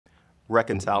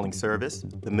Reconciling Service,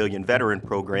 the Million Veteran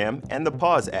Program, and the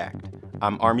PAWS Act.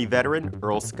 I'm Army veteran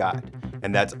Earl Scott,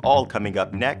 and that's all coming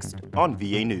up next on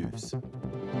VA News.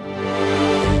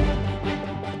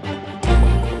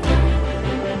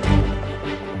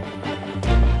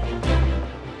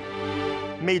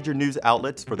 Major news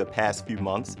outlets for the past few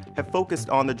months have focused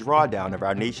on the drawdown of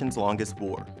our nation's longest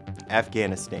war,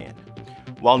 Afghanistan.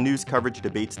 While news coverage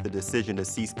debates the decision to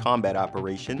cease combat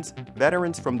operations,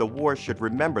 veterans from the war should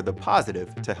remember the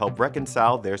positive to help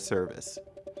reconcile their service.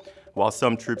 While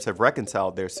some troops have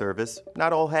reconciled their service,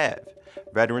 not all have.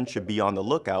 Veterans should be on the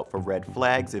lookout for red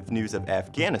flags if news of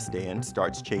Afghanistan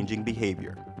starts changing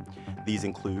behavior. These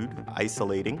include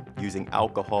isolating, using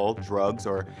alcohol, drugs,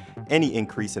 or any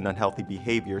increase in unhealthy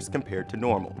behaviors compared to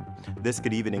normal. This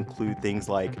could even include things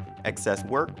like excess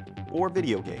work or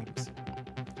video games.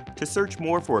 To search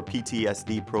more for a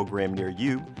PTSD program near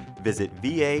you, visit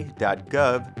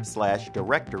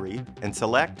va.gov/directory and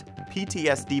select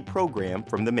PTSD program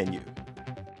from the menu.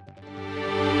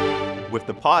 With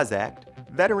the PAWS Act,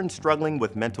 veterans struggling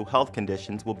with mental health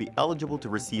conditions will be eligible to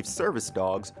receive service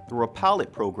dogs through a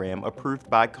pilot program approved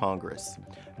by Congress.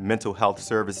 Mental health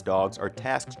service dogs are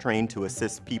task-trained to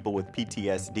assist people with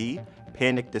PTSD,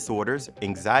 panic disorders,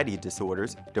 anxiety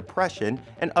disorders, depression,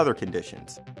 and other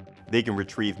conditions. They can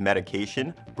retrieve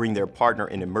medication, bring their partner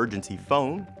an emergency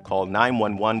phone, call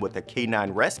 911 with a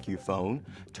K9 rescue phone,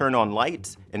 turn on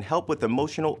lights, and help with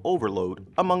emotional overload,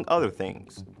 among other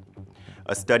things.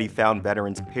 A study found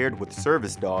veterans paired with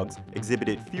service dogs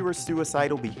exhibited fewer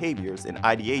suicidal behaviors and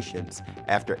ideations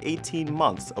after 18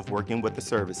 months of working with the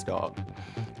service dog.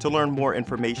 To learn more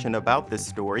information about this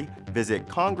story, visit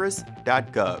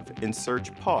congress.gov and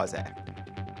search PAWS Act.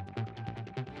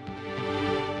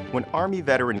 When Army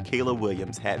veteran Kayla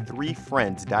Williams had 3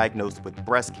 friends diagnosed with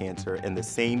breast cancer in the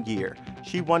same year,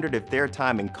 she wondered if their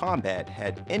time in combat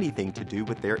had anything to do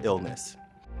with their illness.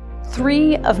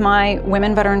 3 of my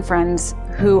women veteran friends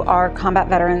who are combat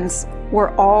veterans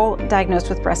were all diagnosed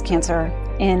with breast cancer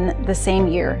in the same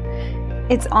year.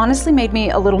 It's honestly made me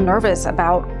a little nervous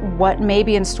about what may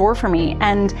be in store for me,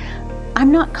 and I'm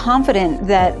not confident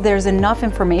that there's enough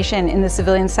information in the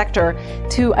civilian sector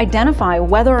to identify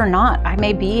whether or not I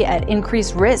may be at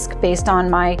increased risk based on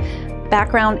my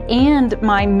background and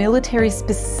my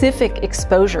military-specific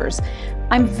exposures.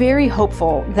 I'm very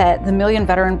hopeful that the Million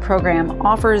Veteran Program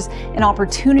offers an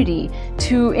opportunity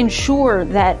to ensure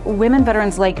that women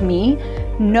veterans like me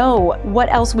know what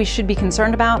else we should be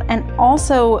concerned about, and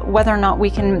also whether or not we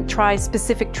can try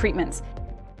specific treatments.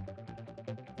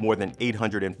 More than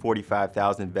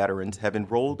 845,000 veterans have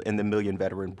enrolled in the Million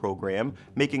Veteran Program,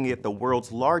 making it the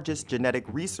world's largest genetic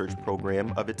research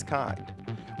program of its kind.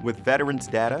 With veterans'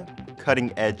 data,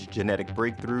 cutting-edge genetic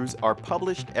breakthroughs are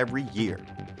published every year.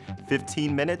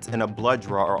 15 minutes and a blood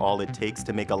draw are all it takes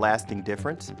to make a lasting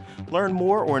difference. Learn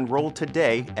more or enroll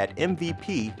today at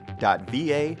mvp.va.gov.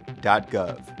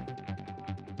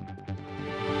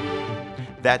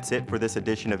 That's it for this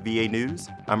edition of VA News.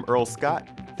 I'm Earl Scott.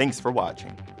 Thanks for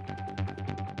watching.